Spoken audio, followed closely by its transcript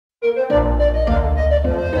Hi,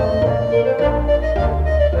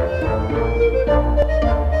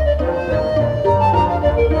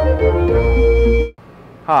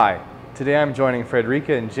 today I'm joining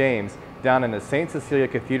Frederica and James down in the Saint Cecilia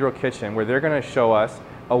Cathedral kitchen, where they're going to show us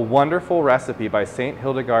a wonderful recipe by Saint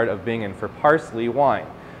Hildegard of Bingen for parsley wine.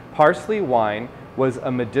 Parsley wine was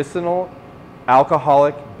a medicinal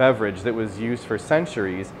alcoholic beverage that was used for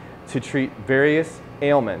centuries to treat various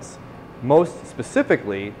ailments, most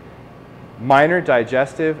specifically minor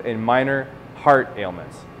digestive and minor heart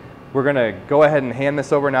ailments. We're going to go ahead and hand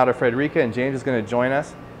this over now to Frederica, and James is going to join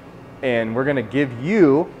us, and we're going to give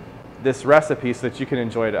you this recipe so that you can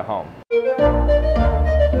enjoy it at home.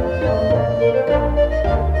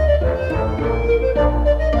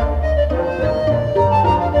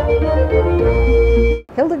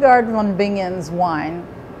 Hildegard von Bingen's wine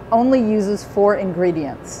only uses 4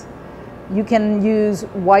 ingredients. You can use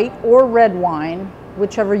white or red wine,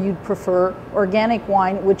 whichever you'd prefer, organic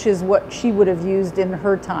wine, which is what she would have used in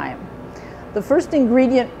her time. The first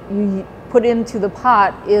ingredient you put into the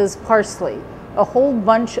pot is parsley, a whole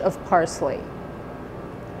bunch of parsley.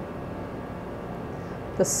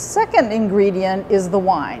 The second ingredient is the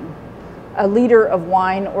wine, a liter of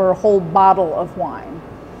wine or a whole bottle of wine,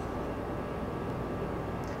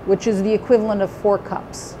 which is the equivalent of 4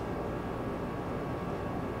 cups.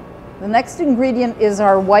 The next ingredient is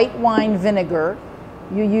our white wine vinegar.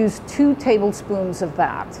 You use 2 tablespoons of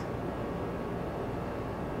that.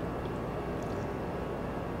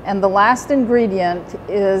 And the last ingredient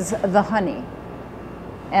is the honey.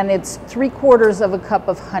 And it's 3/4 of a cup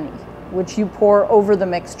of honey, which you pour over the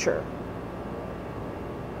mixture.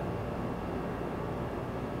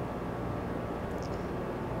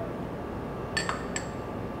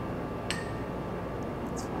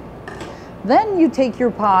 Then you take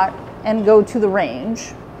your pot and go to the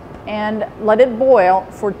range and let it boil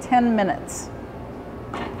for 10 minutes,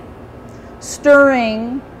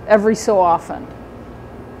 stirring every so often.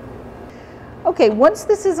 Okay, once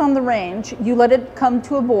this is on the range, you let it come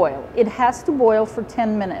to a boil. It has to boil for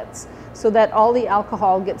 10 minutes so that all the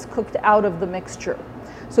alcohol gets cooked out of the mixture.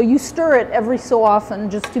 So you stir it every so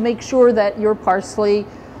often just to make sure that your parsley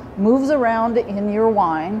moves around in your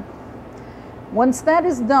wine. Once that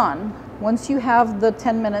is done, once you have the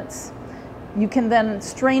 10 minutes, you can then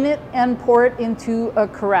strain it and pour it into a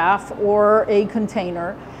carafe or a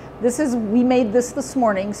container. We made this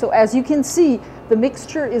morning, so as you can see, the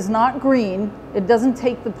mixture is not green. It doesn't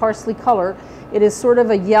take the parsley color. It is sort of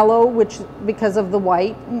a yellow, because of the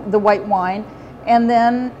white wine. And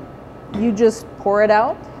then you just pour it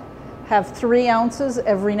out, have 3 ounces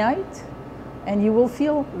every night, and you will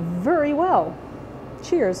feel very well.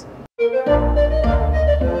 Cheers.